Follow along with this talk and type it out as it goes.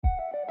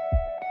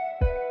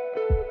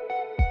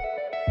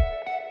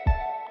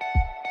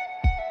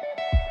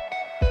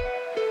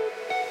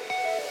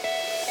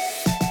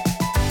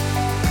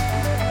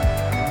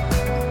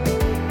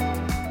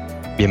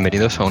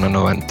Bienvenidos a una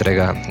nueva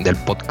entrega del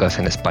podcast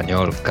en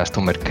español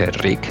Customer Care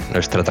RIC,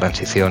 nuestra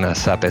transición a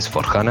SAP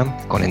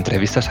S/4HANA, con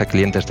entrevistas a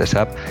clientes de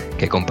SAP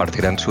que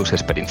compartirán sus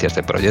experiencias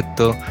de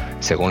proyecto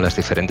según las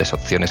diferentes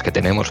opciones que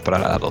tenemos para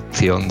la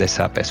adopción de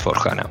SAP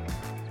S/4HANA.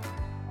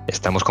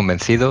 Estamos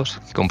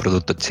convencidos que un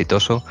producto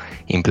exitoso,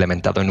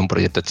 implementado en un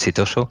proyecto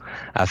exitoso,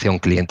 hace a un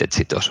cliente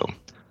exitoso.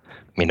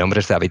 Mi nombre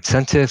es David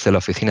Sánchez, de la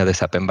oficina de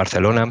SAP en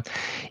Barcelona,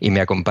 y me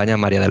acompaña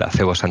María del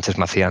Acebo Sánchez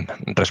Macián,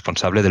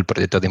 responsable del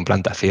proyecto de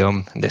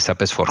implantación de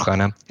SAP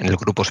S/4HANA en el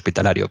grupo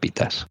hospitalario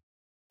Vitas.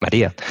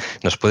 María,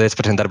 ¿nos puedes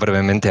presentar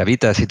brevemente a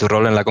Vitas y tu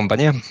rol en la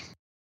compañía?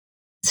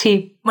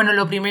 Sí, bueno,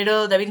 lo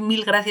primero, David,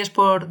 mil gracias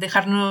por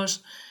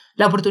dejarnos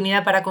la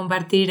oportunidad para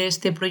compartir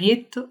este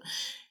proyecto.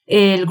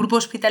 El grupo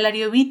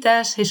hospitalario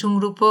Vitas es un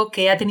grupo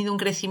que ha tenido un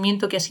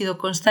crecimiento que ha sido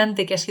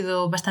constante, que ha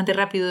sido bastante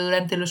rápido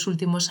durante los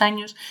últimos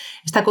años.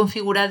 Está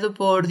configurado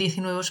por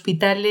 19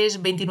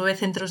 hospitales, 29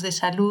 centros de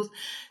salud.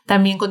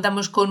 También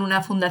contamos con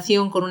una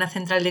fundación, con una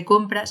central de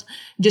compras.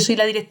 Yo soy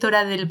la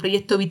directora del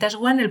proyecto Vitas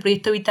One. El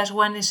proyecto Vitas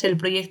One es el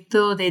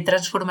proyecto de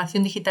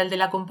transformación digital de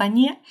la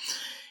compañía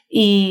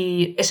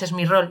y ese es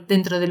mi rol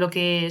dentro de lo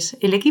que es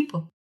el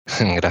equipo.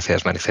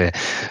 Gracias, Marice.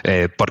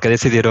 ¿Por qué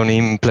decidieron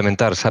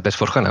implementar SAP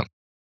S/4HANA?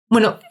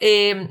 Bueno,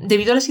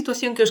 debido a la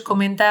situación que os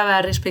comentaba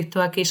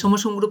respecto a que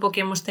somos un grupo que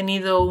hemos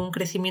tenido un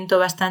crecimiento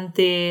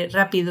bastante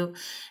rápido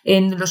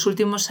en los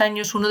últimos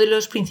años, uno de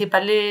los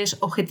principales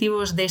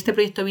objetivos de este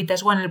proyecto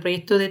Vitas One, el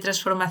proyecto de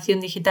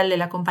transformación digital de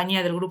la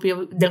compañía del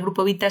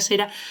grupo Vitas,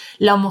 era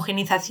la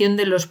homogenización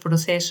de los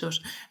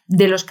procesos,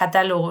 de los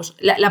catálogos,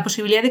 la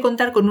posibilidad de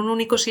contar con un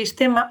único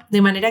sistema,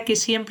 de manera que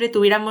siempre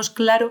tuviéramos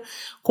claro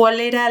cuál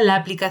era la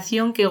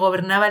aplicación que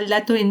gobernaba el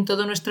dato en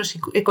todo nuestro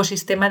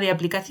ecosistema de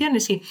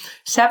aplicaciones, y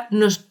SAP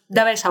nos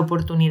daba esa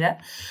oportunidad.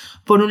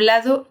 Por un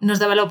lado, nos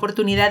daba la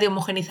oportunidad de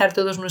homogenizar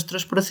todos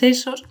nuestros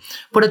procesos.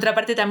 Por otra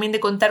parte, también de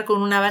contar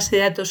con una base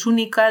de datos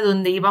única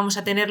donde íbamos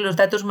a tener los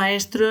datos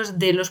maestros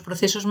de los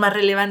procesos más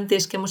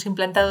relevantes que hemos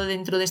implantado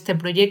dentro de este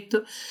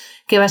proyecto,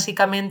 que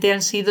básicamente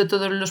han sido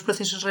todos los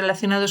procesos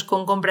relacionados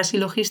con compras y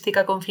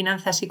logística, con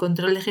finanzas y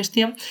control de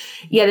gestión,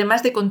 y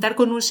además de contar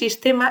con un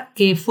sistema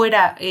que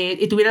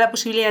tuviera la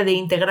posibilidad de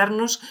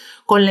integrarnos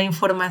con la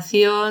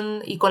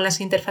información y con las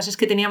interfaces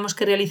que teníamos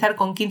que realizar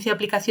con 15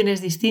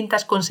 aplicaciones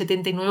distintas, con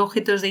 79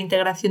 objetos de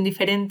integración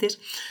diferentes.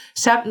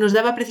 SAP nos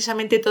daba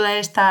precisamente toda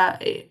esta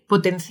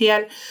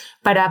potencial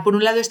para, por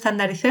un lado,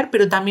 estandarizar,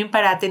 pero también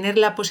para tener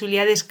la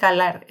posibilidad de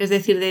escalar, es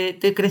decir,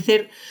 de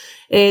crecer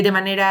de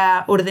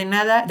manera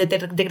ordenada,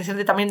 de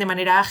crecer también de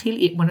manera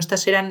ágil. Y bueno,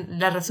 estas eran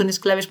las razones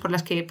claves por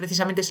las que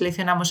precisamente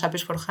seleccionamos SAP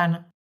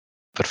S/4HANA.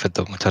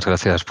 Perfecto, muchas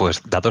gracias.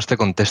 Pues, dado este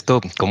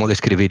contexto, ¿cómo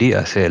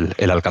describirías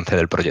el alcance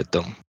del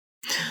proyecto?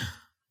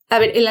 A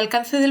ver, el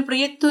alcance del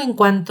proyecto en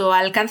cuanto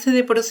al alcance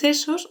de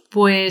procesos,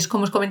 pues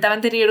como os comentaba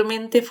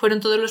anteriormente,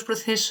 fueron todos los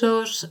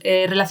procesos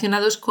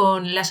relacionados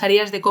con las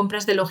áreas de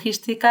compras, de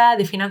logística,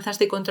 de finanzas,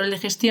 de control de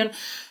gestión.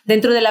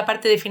 Dentro de la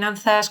parte de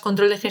finanzas,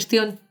 control de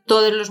gestión,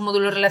 todos los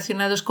módulos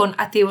relacionados con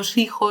activos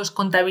fijos,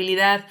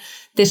 contabilidad,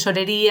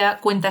 tesorería,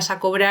 cuentas a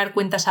cobrar,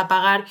 cuentas a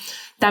pagar.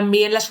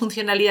 También las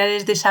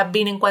funcionalidades de SAP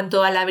BIN en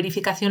cuanto a la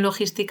verificación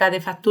logística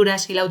de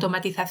facturas y la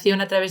automatización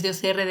a través de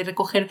OCR de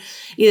recoger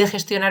y de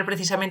gestionar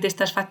precisamente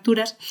estas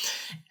facturas.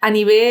 A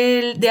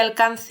nivel de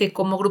alcance,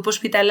 como grupo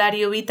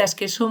hospitalario Vitas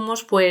que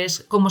somos,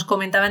 pues como os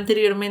comentaba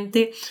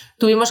anteriormente,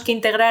 tuvimos que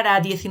integrar a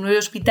 19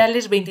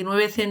 hospitales,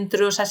 29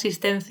 centros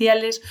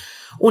asistenciales,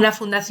 una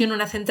fundación,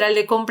 una central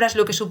de compras,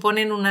 lo que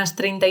suponen unas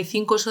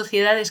 35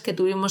 sociedades que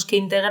tuvimos que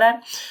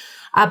integrar.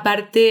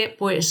 Aparte,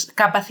 pues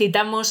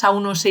capacitamos a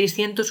unos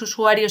 600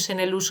 usuarios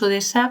en el uso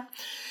de SAP,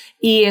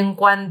 y en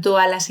cuanto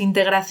a las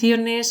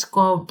integraciones,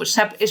 con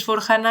SAP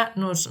S/4HANA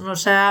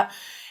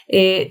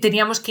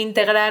teníamos que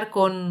integrar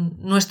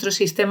con nuestro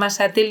sistema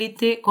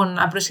satélite, con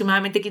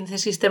aproximadamente 15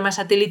 sistemas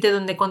satélite,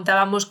 donde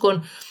contábamos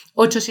con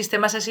 8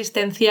 sistemas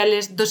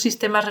asistenciales, 2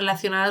 sistemas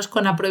relacionados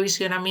con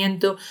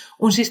aprovisionamiento,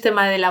 un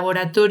sistema de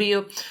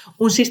laboratorio,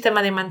 un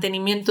sistema de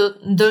mantenimiento,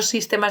 2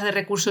 sistemas de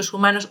recursos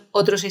humanos,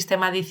 otro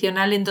sistema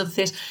adicional.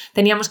 Entonces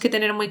teníamos que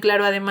tener muy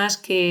claro además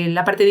que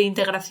la parte de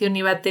integración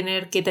iba a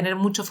tener que tener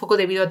mucho foco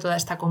debido a toda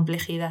esta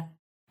complejidad.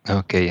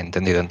 Ok,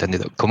 entendido.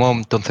 ¿Cómo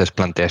entonces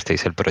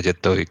planteasteis el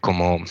proyecto y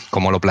cómo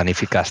lo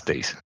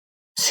planificasteis?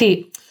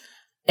 Sí.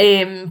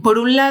 Por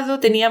un lado,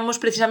 teníamos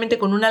precisamente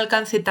con un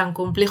alcance tan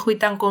complejo y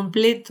tan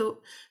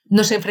completo,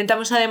 nos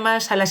enfrentamos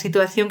además a la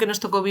situación que nos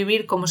tocó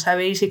vivir, como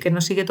sabéis, y que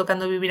nos sigue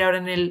tocando vivir ahora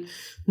en el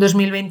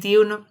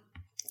 2021,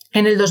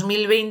 en el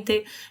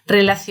 2020,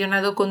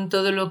 relacionado con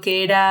todo lo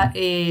que era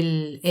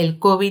el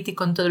COVID y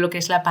con todo lo que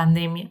es la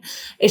pandemia.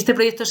 Este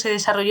proyecto se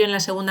desarrolló en la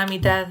segunda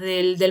mitad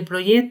del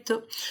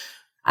proyecto.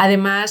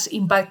 Además,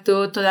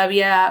 impactó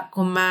todavía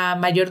con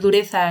mayor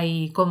dureza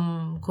y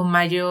con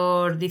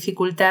mayor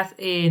dificultad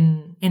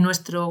en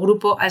nuestro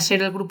grupo, al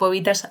ser el grupo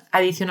Vitas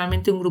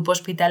adicionalmente un grupo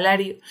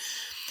hospitalario.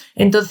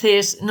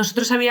 Entonces,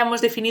 nosotros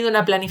habíamos definido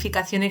una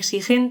planificación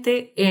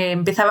exigente,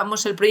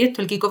 empezábamos el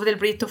proyecto, el kick-off del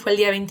proyecto fue el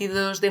día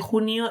 22 de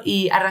junio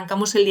y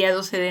arrancamos el día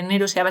 12 de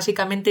enero, o sea,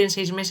 básicamente en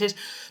 6 meses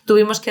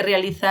tuvimos que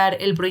realizar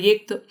el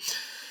proyecto.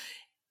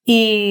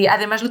 Y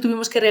además lo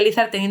tuvimos que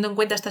realizar teniendo en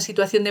cuenta esta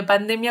situación de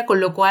pandemia, con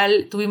lo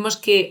cual tuvimos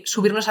que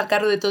subirnos al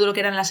carro de todo lo que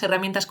eran las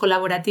herramientas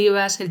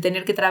colaborativas, el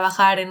tener que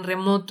trabajar en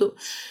remoto.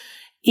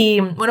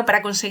 Y bueno,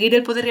 para conseguir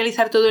el poder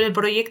realizar todo el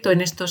proyecto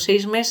en estos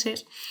 6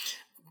 meses,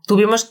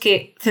 tuvimos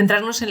que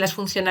centrarnos en las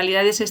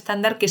funcionalidades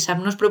estándar que SAP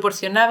nos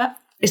proporcionaba.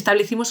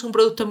 Establecimos un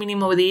producto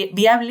mínimo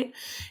viable,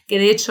 que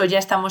de hecho ya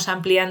estamos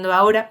ampliando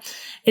ahora,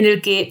 en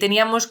el que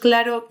teníamos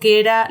claro qué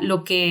era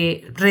lo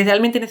que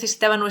realmente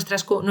necesitaba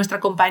nuestra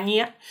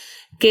compañía,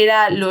 qué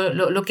era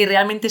lo que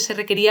realmente se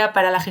requería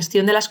para la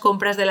gestión de las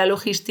compras, de la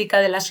logística,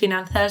 de las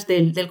finanzas,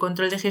 del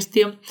control de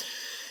gestión.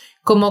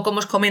 Como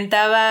os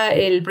comentaba,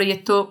 el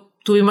proyecto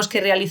tuvimos que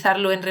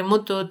realizarlo en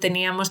remoto,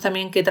 teníamos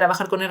también que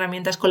trabajar con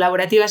herramientas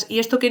colaborativas y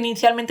esto que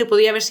inicialmente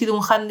podía haber sido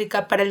un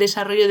hándicap para el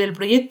desarrollo del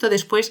proyecto,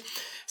 después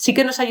sí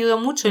que nos ayudó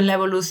mucho en la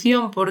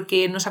evolución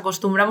porque nos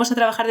acostumbramos a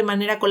trabajar de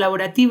manera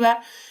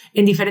colaborativa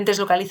en diferentes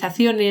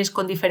localizaciones,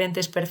 con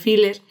diferentes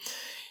perfiles.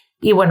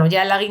 Y bueno,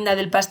 ya la guinda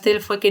del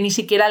pastel fue que ni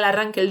siquiera al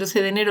arranque el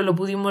 12 de enero lo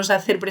pudimos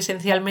hacer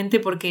presencialmente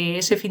porque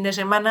ese fin de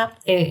semana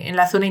en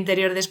la zona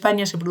interior de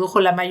España se produjo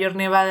la mayor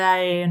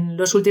nevada en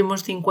los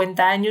últimos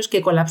 50 años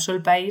que colapsó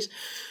el país,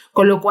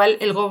 con lo cual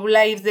el Go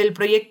Live del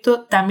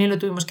proyecto también lo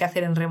tuvimos que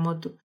hacer en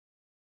remoto.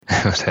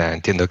 O sea,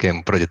 entiendo que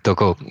un proyecto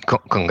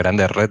con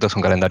grandes retos,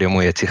 un calendario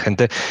muy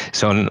exigente,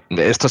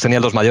 estos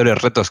tenían los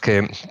mayores retos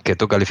que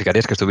tú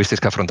calificarías que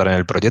tuvisteis que afrontar en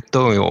el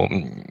proyecto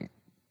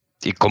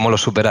y cómo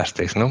los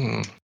superasteis, ¿no?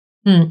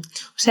 O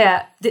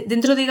sea,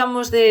 dentro,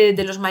 digamos,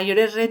 de los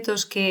mayores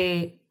retos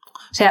que...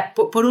 O sea,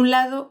 por un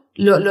lado,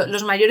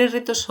 los mayores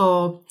retos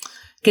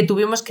que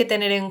tuvimos que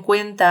tener en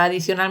cuenta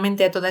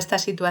adicionalmente a toda esta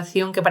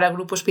situación que para el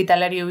Grupo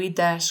Hospitalario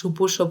Vita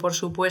supuso, por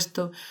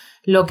supuesto,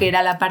 lo que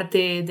era la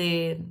parte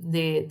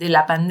de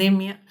la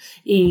pandemia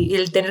y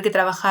el tener que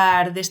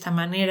trabajar de esta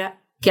manera,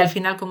 que al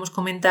final, como os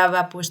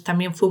comentaba, pues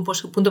también fue un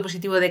punto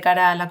positivo de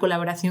cara a la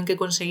colaboración que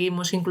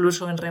conseguimos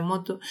incluso en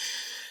remoto.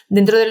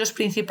 Dentro de los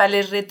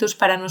principales retos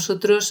para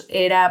nosotros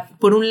era,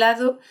 por un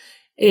lado,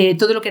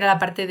 todo lo que era la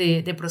parte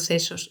de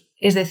procesos.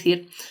 Es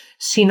decir,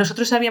 si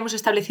nosotros habíamos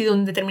establecido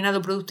un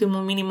determinado producto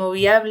mínimo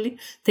viable,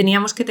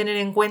 teníamos que tener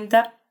en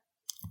cuenta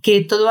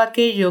que todo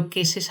aquello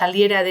que se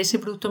saliera de ese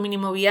producto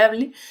mínimo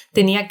viable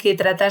tenía que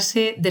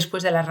tratarse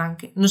después del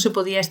arranque. No se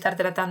podía estar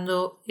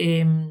tratando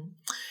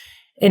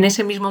en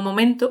ese mismo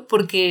momento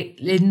porque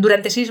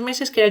durante 6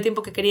 meses, que era el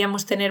tiempo que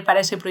queríamos tener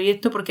para ese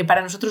proyecto, porque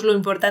para nosotros lo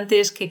importante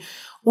es que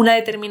una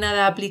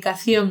determinada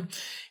aplicación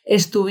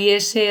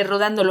estuviese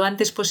rodando lo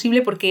antes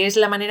posible porque es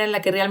la manera en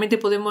la que realmente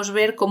podemos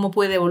ver cómo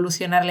puede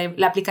evolucionar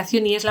la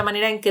aplicación y es la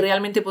manera en que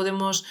realmente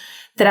podemos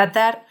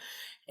tratar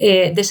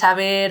de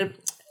saber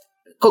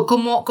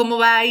cómo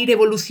va a ir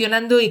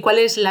evolucionando y cuál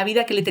es la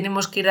vida que le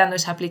tenemos que ir dando a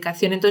esa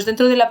aplicación. Entonces,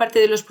 dentro de la parte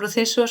de los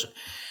procesos,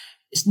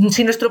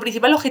 si nuestro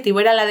principal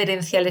objetivo era la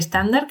adherencia al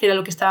estándar, que era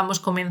lo que estábamos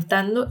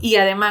comentando, y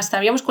además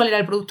sabíamos cuál era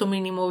el producto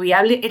mínimo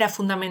viable, era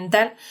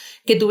fundamental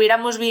que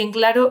tuviéramos bien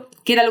claro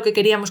qué era lo que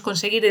queríamos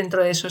conseguir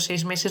dentro de esos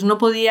 6 meses. No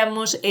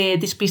podíamos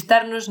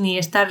despistarnos ni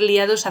estar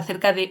liados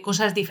acerca de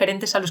cosas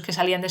diferentes a los que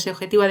salían de ese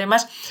objetivo.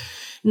 Además,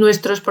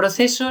 nuestros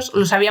procesos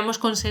los habíamos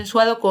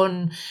consensuado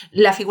con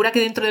la figura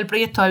que dentro del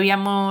proyecto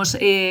habíamos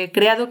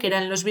creado, que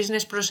eran los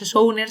Business Process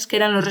Owners, que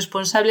eran los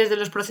responsables de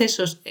los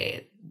procesos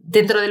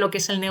dentro de lo que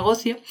es el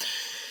negocio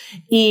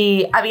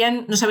y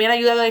nos habían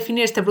ayudado a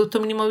definir este producto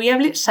mínimo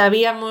viable,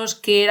 sabíamos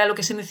que era lo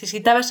que se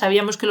necesitaba,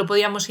 sabíamos que lo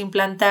podíamos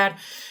implantar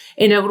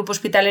en el Grupo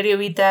Hospitalario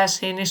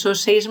Vitas en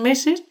esos 6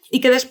 meses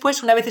y que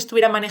después, una vez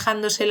estuviera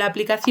manejándose la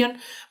aplicación,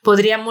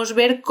 podríamos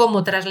ver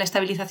cómo tras la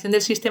estabilización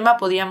del sistema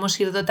podíamos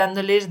ir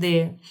dotándoles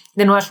de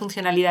nuevas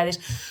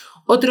funcionalidades.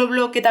 Otro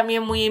bloque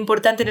también muy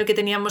importante en el que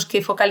teníamos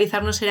que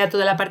focalizarnos era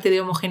toda la parte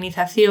de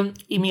homogenización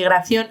y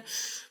migración.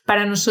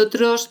 Para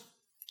nosotros,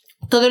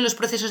 todos los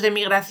procesos de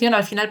migración,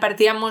 al final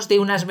partíamos de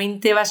unas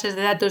 20 bases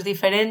de datos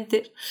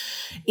diferentes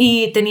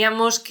y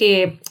teníamos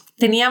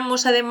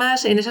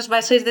además en esas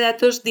bases de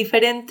datos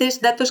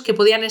diferentes datos que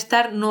podían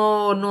estar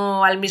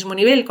no al mismo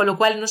nivel, con lo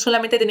cual no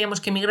solamente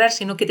teníamos que migrar,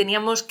 sino que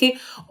teníamos que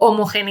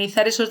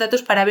homogeneizar esos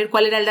datos para ver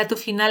cuál era el dato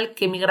final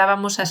que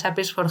migrábamos a SAP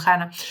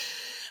S/4HANA.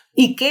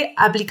 Y qué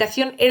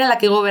aplicación era la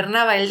que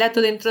gobernaba el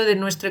dato dentro de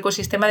nuestro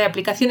ecosistema de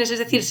aplicaciones. Es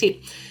decir,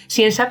 si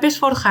en SAP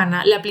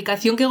S/4HANA la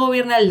aplicación que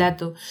gobierna el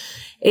dato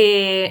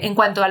en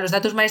cuanto a los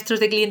datos maestros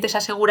de clientes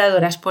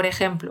aseguradoras, por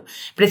ejemplo,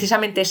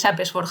 precisamente SAP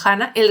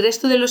S/4HANA, el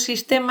resto de los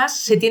sistemas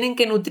se tienen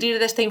que nutrir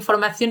de esta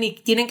información y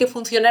tienen que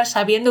funcionar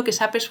sabiendo que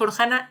SAP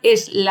S/4HANA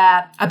es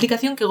la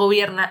aplicación que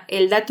gobierna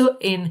el dato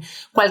en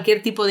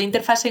cualquier tipo de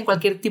interfase, en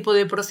cualquier tipo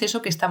de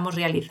proceso que estamos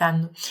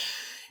realizando.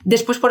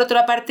 Después, por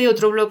otra parte,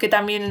 otro bloque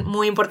también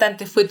muy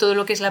importante fue todo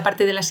lo que es la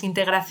parte de las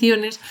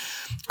integraciones.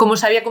 Como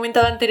os había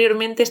comentado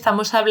anteriormente,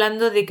 estamos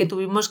hablando de que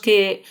tuvimos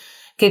que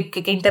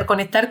que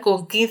interconectar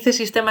con 15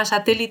 sistemas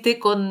satélite,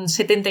 con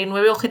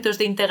 79 objetos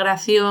de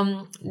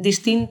integración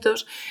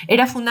distintos,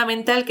 era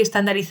fundamental que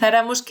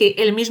estandarizáramos que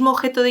el mismo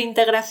objeto de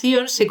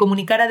integración se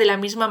comunicara de la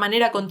misma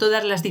manera con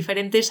todas las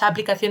diferentes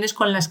aplicaciones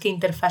con las que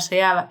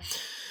interfaceaba.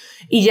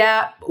 Y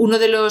ya uno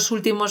de los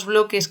últimos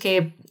bloques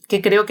que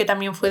creo que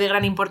también fue de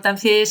gran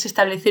importancia es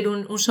establecer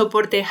un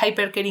soporte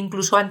Hypercare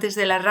incluso antes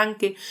del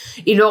arranque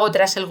y luego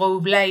tras el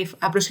Go Live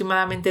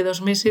aproximadamente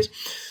 2 meses,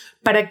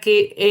 para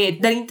que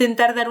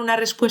intentar dar una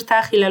respuesta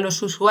ágil a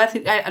los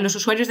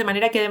usuarios de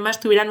manera que además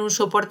tuvieran un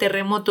soporte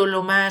remoto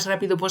lo más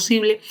rápido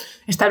posible.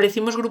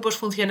 Establecimos grupos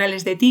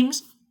funcionales de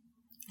Teams,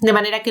 de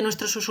manera que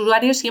nuestros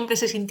usuarios siempre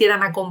se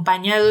sintieran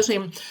acompañados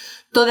en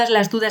todas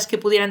las dudas que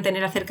pudieran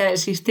tener acerca del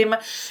sistema,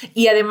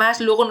 y además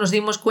luego nos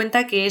dimos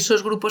cuenta que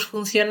esos grupos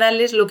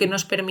funcionales lo que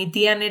nos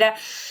permitían era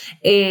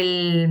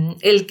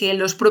el que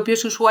los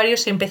propios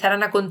usuarios se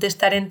empezaran a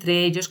contestar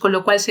entre ellos, con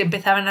lo cual se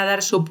empezaban a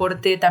dar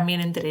soporte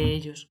también entre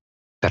ellos.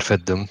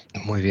 Perfecto,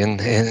 muy bien.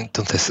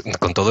 Entonces,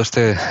 con toda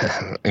esta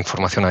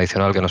información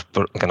adicional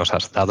que nos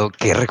has dado,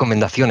 ¿qué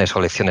recomendaciones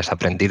o lecciones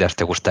aprendidas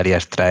te gustaría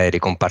extraer y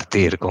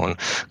compartir con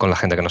la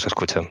gente que nos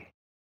escucha?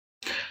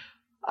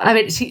 A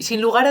ver, sin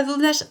lugar a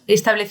dudas,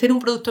 establecer un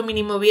producto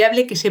mínimo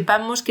viable que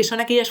sepamos que son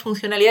aquellas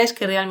funcionalidades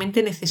que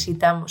realmente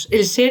necesitamos.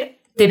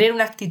 Tener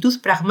una actitud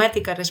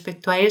pragmática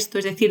respecto a esto,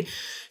 es decir,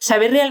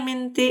 saber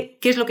realmente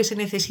qué es lo que se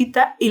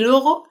necesita y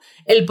luego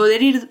el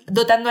poder ir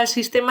dotando al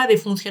sistema de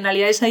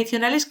funcionalidades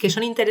adicionales que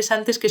son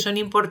interesantes, que son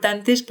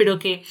importantes, pero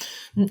que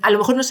a lo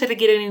mejor no se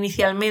requieren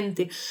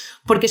inicialmente,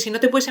 porque si no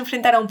te puedes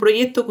enfrentar a un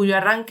proyecto cuyo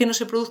arranque no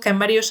se produzca en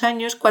varios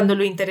años, cuando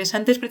lo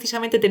interesante es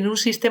precisamente tener un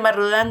sistema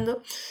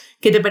rodando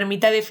que te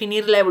permita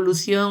definir la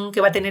evolución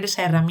que va a tener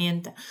esa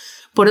herramienta.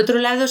 Por otro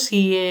lado,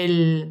 si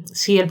el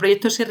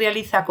proyecto se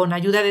realiza con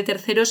ayuda de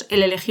terceros,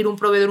 el elegir un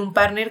proveedor, un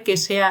partner que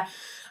sea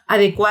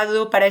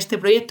adecuado para este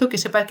proyecto, que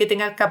sepa que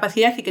tenga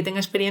capacidad y que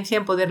tenga experiencia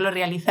en poderlo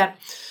realizar.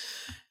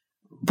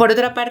 Por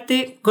otra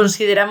parte,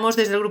 consideramos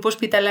desde el Grupo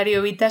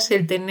Hospitalario Vitas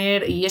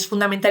y es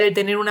fundamental el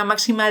tener una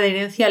máxima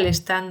adherencia al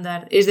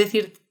estándar, es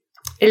decir,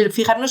 el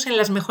fijarnos en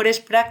las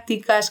mejores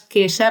prácticas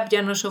que SAP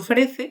ya nos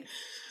ofrece,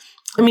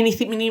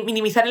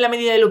 minimizar en la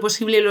medida de lo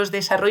posible los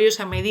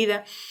desarrollos a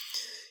medida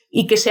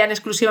y que sean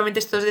exclusivamente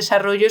estos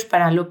desarrollos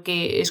para lo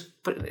que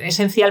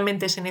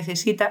esencialmente se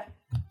necesita.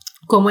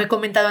 Como he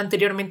comentado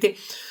anteriormente,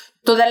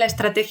 toda la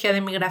estrategia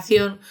de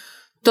migración,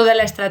 toda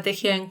la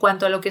estrategia en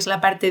cuanto a lo que es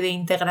la parte de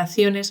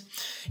integraciones,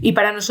 y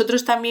para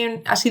nosotros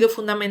también ha sido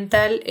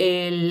fundamental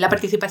la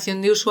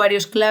participación de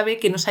usuarios clave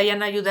que nos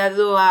hayan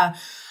ayudado a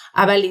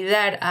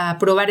validar, a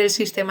probar el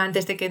sistema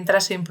antes de que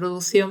entrase en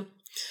producción.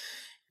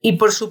 Y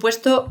por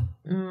supuesto,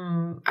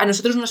 a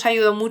nosotros nos ha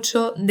ayudado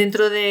mucho,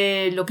 dentro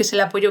de lo que es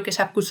el apoyo que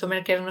SAP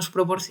Customer Care nos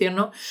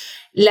proporcionó,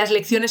 las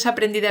lecciones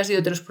aprendidas de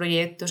otros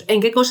proyectos. En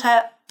qué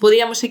cosa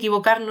podíamos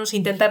equivocarnos,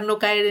 intentar no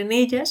caer en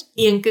ellas,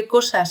 y en qué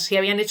cosas se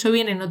habían hecho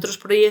bien en otros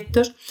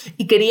proyectos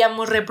y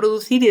queríamos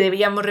reproducir y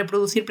debíamos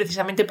reproducir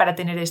precisamente para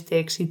tener este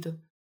éxito.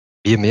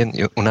 Bien.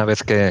 Una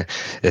vez que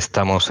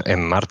estamos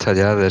en marcha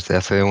ya desde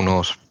hace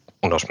unos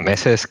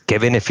meses, ¿qué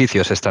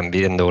beneficios están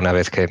viendo una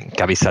vez que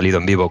habéis salido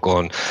en vivo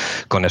con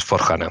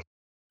S/4HANA?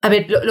 A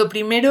ver, lo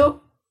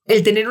primero,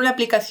 el tener una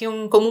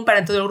aplicación común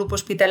para todo el Grupo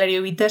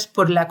Hospitalario Vitas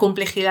por la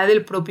complejidad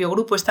del propio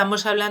grupo.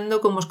 Estamos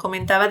hablando, como os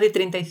comentaba, de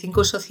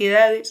 35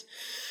 sociedades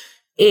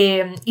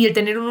y el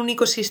tener un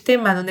único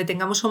sistema donde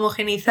tengamos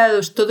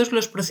homogeneizados todos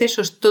los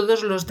procesos,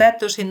 todos los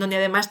datos, en donde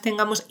además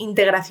tengamos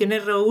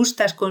integraciones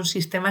robustas con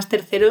sistemas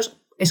terceros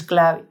es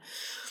clave.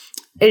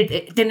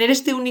 Tener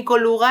este único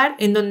lugar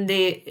en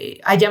donde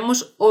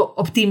hayamos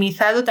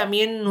optimizado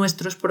también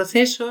nuestros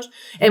procesos.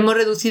 Hemos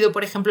reducido,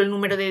 por ejemplo, el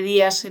número de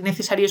días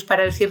necesarios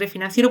para el cierre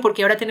financiero,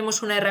 porque ahora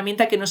tenemos una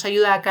herramienta que nos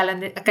ayuda a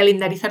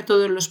calendarizar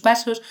todos los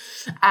pasos,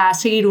 a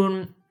seguir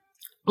un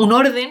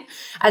orden,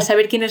 al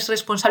saber quién es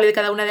responsable de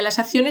cada una de las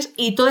acciones,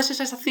 y todas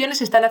esas acciones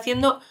se están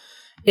haciendo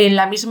en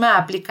la misma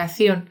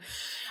aplicación.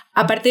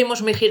 Aparte,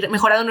 hemos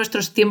mejorado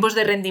nuestros tiempos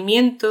de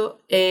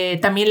rendimiento,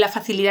 también la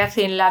facilidad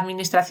en la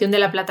administración de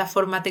la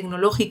plataforma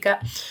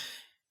tecnológica.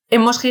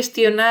 Hemos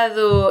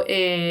gestionado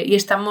y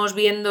estamos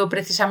viendo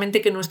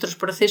precisamente que nuestros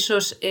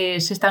procesos se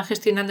están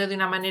gestionando de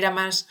una manera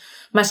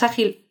más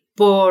ágil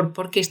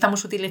porque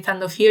estamos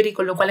utilizando Fiori,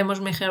 con lo cual hemos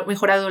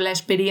mejorado la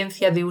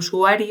experiencia de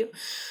usuario.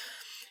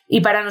 Y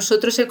para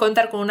nosotros el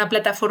contar con una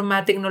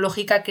plataforma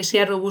tecnológica que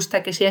sea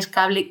robusta, que sea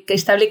estable,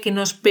 que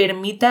nos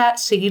permita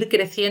seguir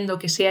creciendo,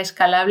 que sea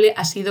escalable,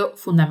 ha sido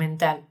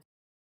fundamental.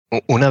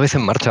 Una vez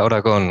en marcha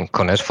ahora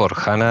con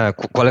S/4HANA,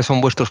 ¿cuáles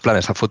son vuestros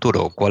planes a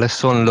futuro? ¿Cuáles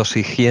son los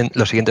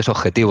siguientes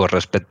objetivos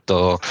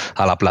respecto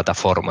a la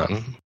plataforma?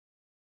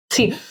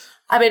 Sí.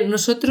 A ver,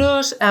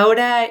 nosotros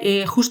ahora,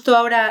 justo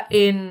ahora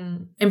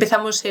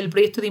empezamos el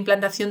proyecto de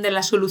implantación de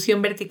la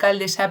solución vertical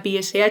de SAP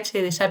ISH,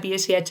 de SAP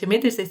ISH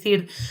Met, es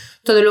decir,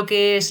 todo lo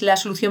que es la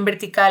solución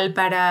vertical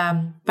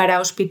para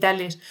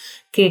hospitales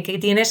que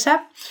tiene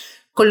SAP,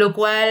 con lo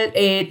cual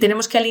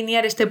tenemos que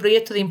alinear este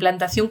proyecto de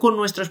implantación con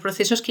nuestros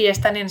procesos que ya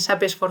están en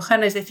SAP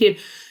S/4HANA, es decir,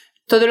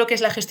 todo lo que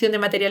es la gestión de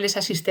materiales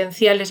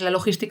asistenciales, la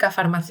logística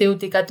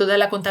farmacéutica, toda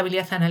la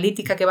contabilidad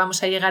analítica, que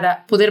vamos a llegar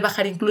a poder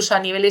bajar incluso a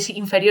niveles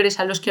inferiores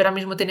a los que ahora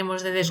mismo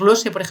tenemos de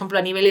desglose, por ejemplo,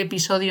 a nivel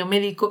episodio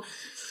médico.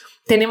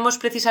 Tenemos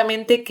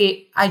precisamente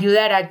que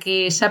ayudar a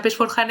que SAP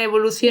S/4HANA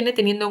evolucione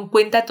teniendo en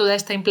cuenta toda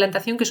esta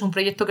implantación, que es un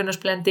proyecto que nos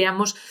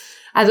planteamos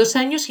a 2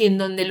 años y en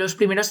donde los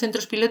primeros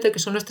centros piloto, que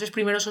son los 3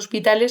 primeros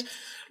hospitales,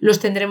 los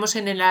tendremos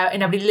en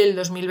abril del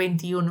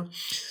 2021.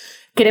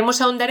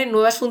 Queremos ahondar en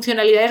nuevas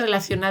funcionalidades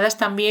relacionadas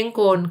también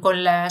con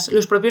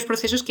los propios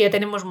procesos que ya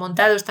tenemos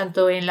montados,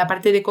 tanto en la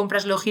parte de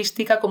compras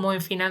logística como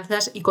en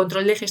finanzas y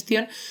control de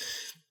gestión,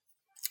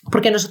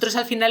 porque nosotros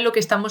al final lo que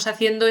estamos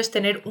haciendo es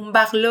tener un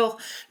backlog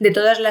de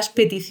todas las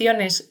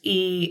peticiones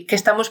y que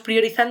estamos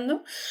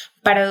priorizando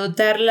para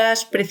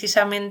dotarlas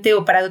precisamente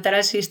o para dotar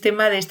al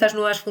sistema de estas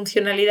nuevas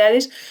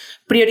funcionalidades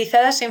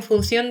priorizadas en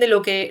función de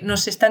lo que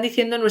nos están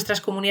diciendo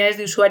nuestras comunidades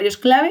de usuarios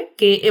clave,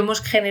 que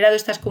hemos generado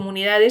estas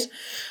comunidades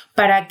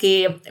para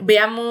que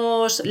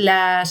veamos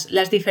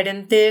las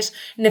diferentes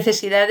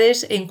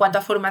necesidades en cuanto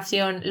a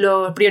formación,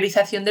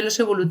 priorización de los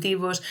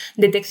evolutivos,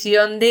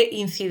 detección de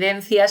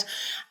incidencias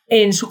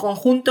en su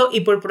conjunto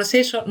y por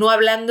proceso, no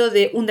hablando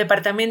de un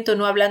departamento,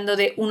 no hablando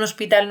de un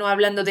hospital, no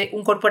hablando de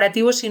un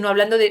corporativo, sino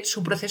hablando de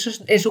su proceso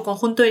en su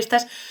conjunto.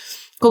 Estas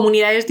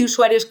comunidades de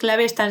usuarios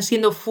clave están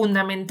siendo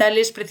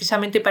fundamentales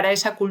precisamente para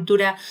esa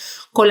cultura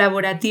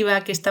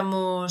colaborativa que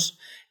estamos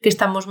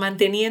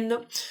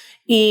manteniendo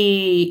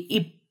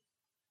y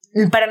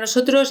para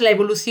nosotros la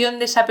evolución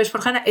de SAP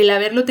S/4HANA, el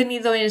haberlo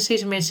tenido en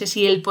 6 meses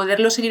y el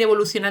poderlo seguir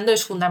evolucionando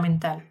es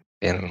fundamental.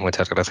 Bien,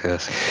 muchas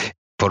gracias.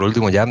 Por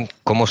último, ya,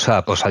 ¿cómo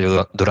SAP os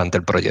ayudó durante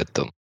el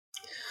proyecto?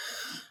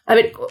 A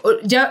ver,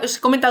 ya os he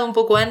comentado un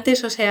poco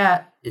antes, o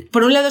sea,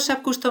 por un lado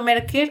SAP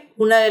Customer Care,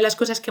 una de las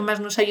cosas que más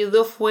nos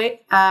ayudó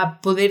fue a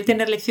poder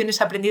tener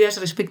lecciones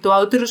aprendidas respecto a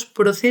otros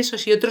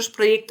procesos y otros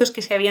proyectos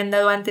que se habían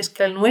dado antes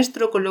que el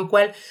nuestro, con lo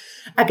cual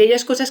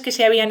aquellas cosas que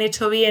se habían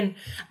hecho bien,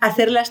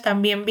 hacerlas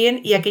también bien,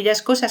 y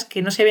aquellas cosas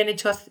que no se habían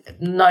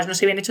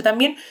hecho tan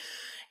bien,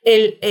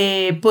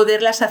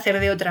 poderlas hacer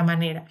de otra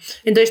manera.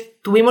 Entonces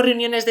tuvimos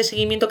reuniones de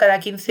seguimiento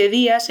cada 15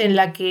 días en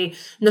la que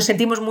nos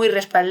sentimos muy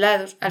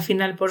respaldados al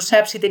final por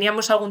SAP si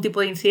teníamos algún tipo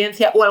de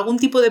incidencia o algún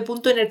tipo de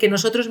punto en el que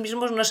nosotros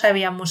mismos no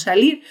sabíamos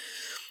salir.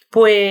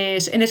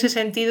 Pues en ese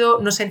sentido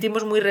nos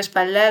sentimos muy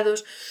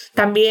respaldados.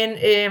 También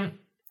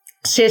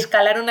se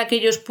escalaron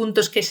aquellos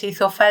puntos que se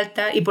hizo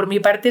falta y por mi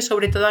parte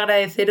sobre todo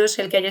agradeceros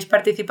el que hayáis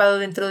participado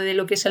dentro de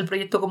lo que es el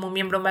proyecto como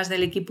miembro más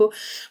del equipo,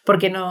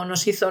 porque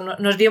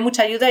nos dio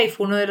mucha ayuda y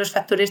fue uno de los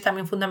factores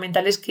también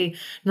fundamentales que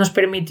nos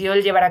permitió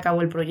el llevar a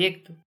cabo el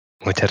proyecto.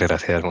 Muchas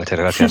gracias.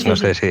 No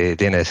sé si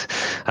tienes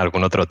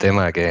algún otro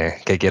tema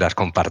que quieras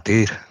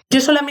compartir.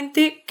 Yo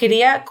solamente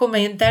quería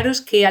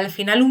comentaros que al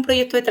final un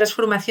proyecto de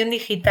transformación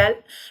digital,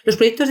 los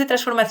proyectos de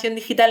transformación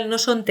digital no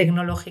son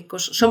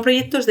tecnológicos, son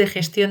proyectos de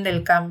gestión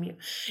del cambio.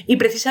 Y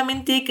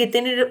precisamente hay que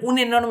tener un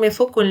enorme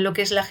foco en lo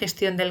que es la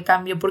gestión del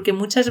cambio, porque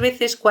muchas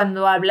veces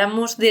cuando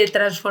hablamos de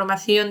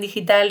transformación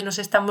digital nos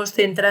estamos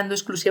centrando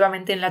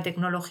exclusivamente en la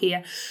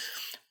tecnología.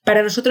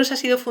 Para nosotros ha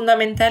sido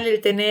fundamental el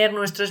tener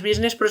nuestros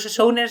business process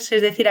owners,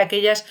 es decir,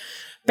 aquellas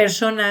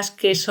personas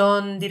que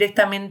son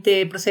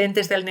directamente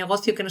procedentes del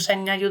negocio, que nos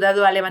han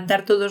ayudado a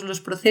levantar todos los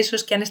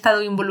procesos, que han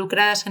estado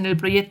involucradas en el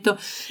proyecto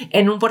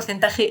en un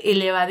porcentaje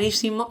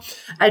elevadísimo,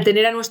 al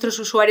tener a nuestros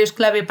usuarios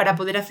clave para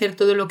poder hacer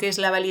todo lo que es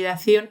la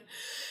validación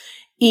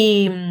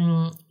y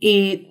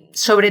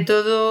sobre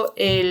todo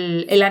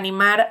el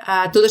animar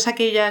a todas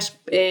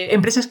aquellas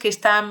empresas que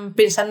están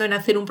pensando en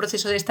hacer un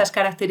proceso de estas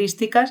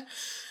características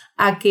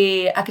a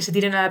que se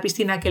tiren a la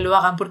piscina, a que lo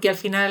hagan, porque al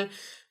final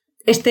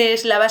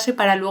es la base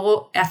para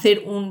luego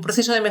hacer un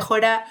proceso de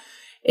mejora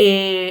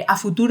a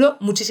futuro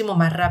muchísimo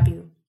más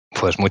rápido.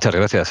 Pues muchas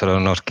gracias, solo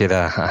nos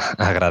queda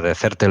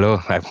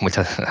agradecértelo,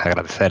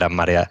 agradecer a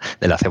María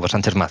de la Cebo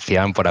Sánchez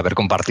Macián por haber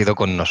compartido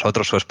con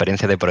nosotros su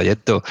experiencia de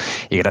proyecto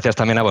y gracias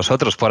también a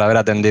vosotros por haber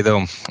atendido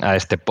a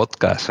este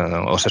podcast.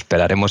 Os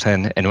esperaremos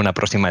en una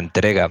próxima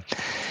entrega.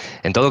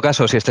 En todo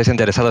caso, si estáis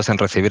interesados en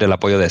recibir el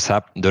apoyo de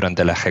SAP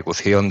durante la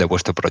ejecución de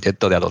vuestro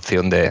proyecto de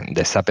adopción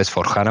de SAP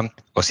S/4HANA,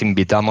 os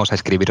invitamos a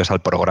inscribiros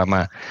al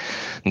programa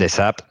de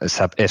SAP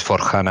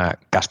S/4HANA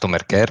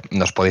Customer Care.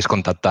 Nos podéis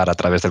contactar a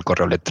través del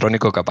correo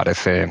electrónico que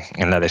aparece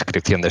en la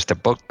descripción de este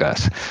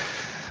podcast.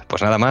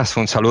 Pues nada más,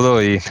 un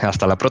saludo y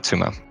hasta la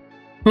próxima.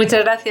 Muchas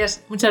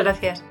gracias.